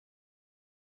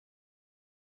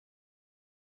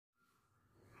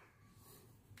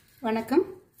வணக்கம்.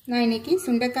 நான் இன்னைக்கு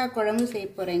சுண்டக்காய் குழம்பு செய்ய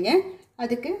போறேங்க.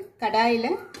 அதுக்கு கடாயில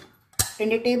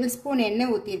 2 டேபிள் ஸ்பூன்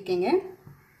எண்ணெய் ஊத்திருக்கேங்க.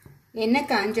 எண்ணெய்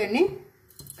காஞ்சோனே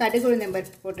கடுகு உளுந்தம்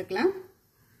பருப்பு போட்டுக்கலாம்.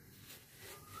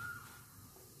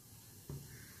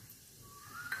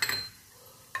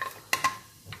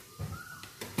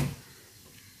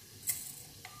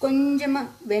 கொஞ்சமா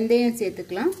வெந்தயம்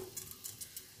சேர்த்துக்கலாம்.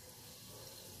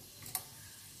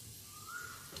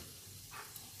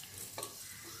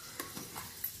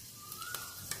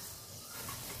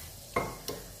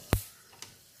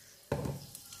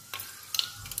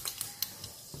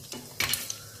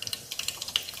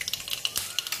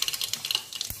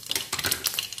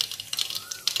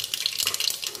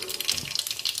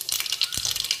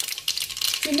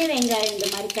 சின்ன வெங்காயம் இந்த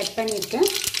மாதிரி கட் பண்ணியிருக்கேன்.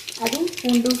 அதுவும்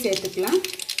பூண்டும் சேர்த்துக்கலாம்.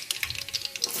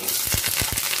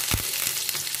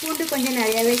 பூண்டு கொஞ்சம்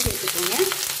நிறையாவே சேர்த்துக்கோங்க.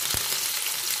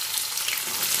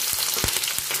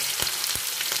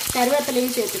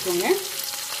 கருவேப்பிலையும் சேர்த்துக்கோங்க.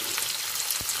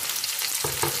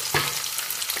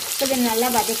 கொஞ்சம் நல்லா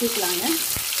வதக்கிக்கலாங்க.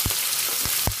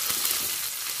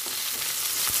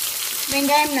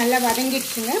 வெங்காயம் நல்லா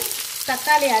வதங்கிடுச்சுங்க.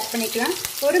 தக்காளி ஆட் பண்ணிக்கலாம்.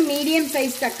 ஒரு மீடியம்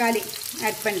சைஸ் தக்காளி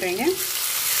ஆட் பண்ணுறேங்க.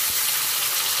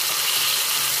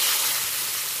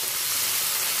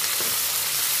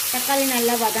 தக்காளி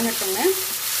நல்லா வதங்கட்டுங்க.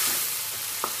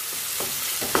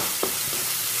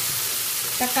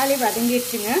 தக்காளி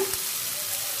வதங்கிடுச்சுங்க.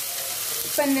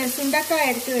 இப்போ இந்த சுண்டக்காய்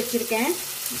எடுத்து வச்சுருக்கேன்.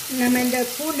 நம்ம இந்த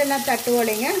பூண்டெல்லாம் தட்டுவோம்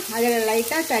இல்லைங்க, அதில்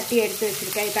லைட்டாக தட்டி எடுத்து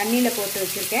வச்சுருக்கேன். தண்ணியில் போட்டு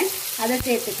வச்சுருக்கேன். அதை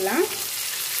சேர்த்துக்கலாம்.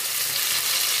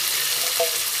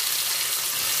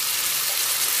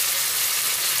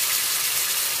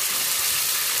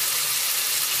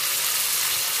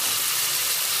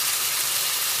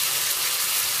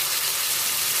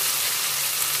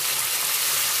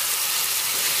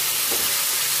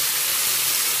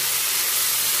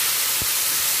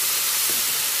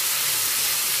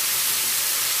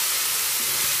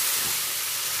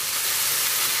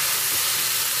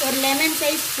 ஒரு லெமன்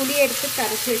சைஸ் புளி எடுத்து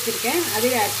கரைச்சி வச்சுருக்கேன்.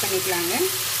 அதையும் ஆட் பண்ணிக்கலாங்க.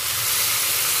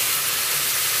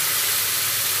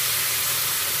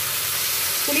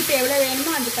 புளிப்பு எவ்வளோ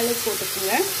வேணுமோ அந்த அளவுக்கு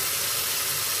போட்டுக்கோங்க.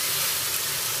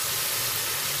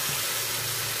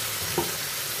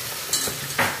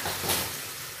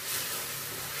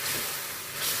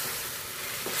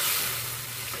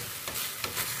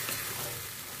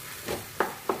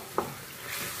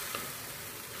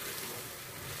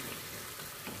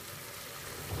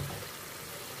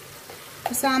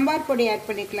 சாம்பார் பொடி ஆட்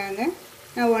பண்ணிக்கலாங்க.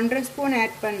 நான் 1.5 ஸ்பூன்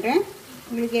ஆட் பண்ணுறேன்.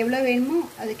 உங்களுக்கு எவ்வளோ வேணுமோ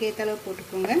அதுக்கேற்ற அளவு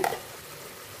போட்டுக்கோங்க.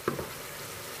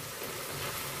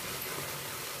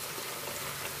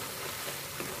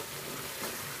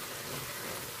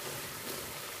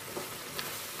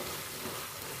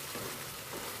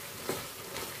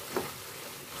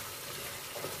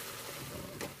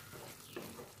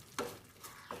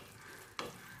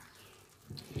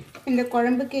 இந்த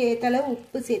குழம்புக்கு ஏற்ற அளவு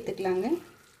உப்பு சேர்த்துக்கலாங்க.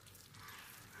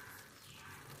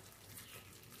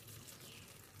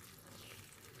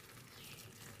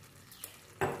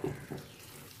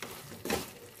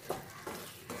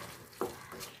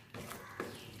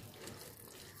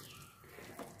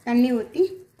 தண்ணி ஊற்றி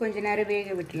கொஞ்ச நேரம்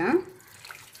வேக விடலாம்.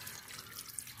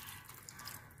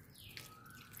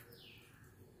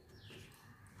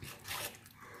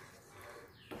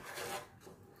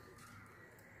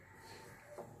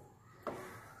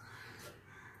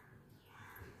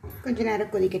 கொஞ்ச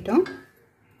நேரம் கொதிக்கட்டும்.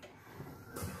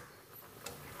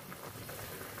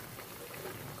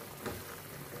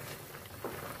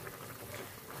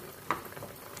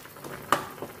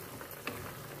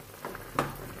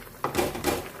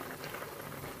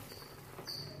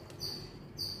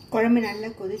 குழம்பு நல்லா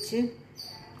கொதிச்சு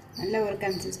நல்ல ஒரு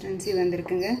கன்சிஸ்டன்சி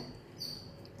வந்திருக்குங்க.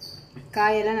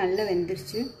 காயெல்லாம் நல்லா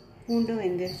வெந்துருச்சு. பூண்டும்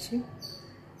வெந்துருச்சு.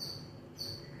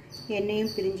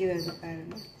 எண்ணெயும் பிரிஞ்சு வருது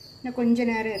பாருங்க. இன்னும் கொஞ்ச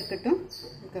நேரம் இருக்கட்டும்.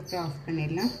 அதுக்கப்புறம் ஆஃப்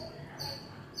பண்ணிடலாம்.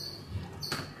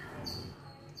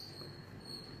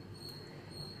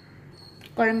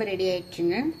 குழம்பு ரெடி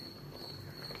ஆயிடுச்சுங்க.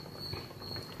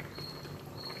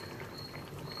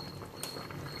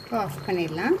 ஆஃப்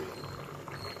பண்ணிடலாம்.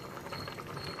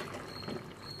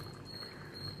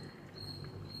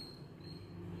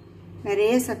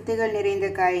 நிறைய சத்துகள் நிறைந்த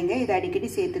காய்ங்க. இதை அடிக்கடி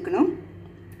சேர்த்துக்கணும்.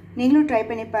 நீங்களும் ட்ரை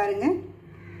பண்ணி பாருங்கள்.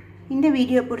 இந்த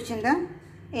வீடியோ பிடிச்சிருந்தா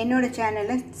என்னோட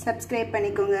சேனலை சப்ஸ்கிரைப்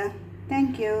பண்ணிக்கோங்க.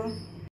 தேங்க்யூ.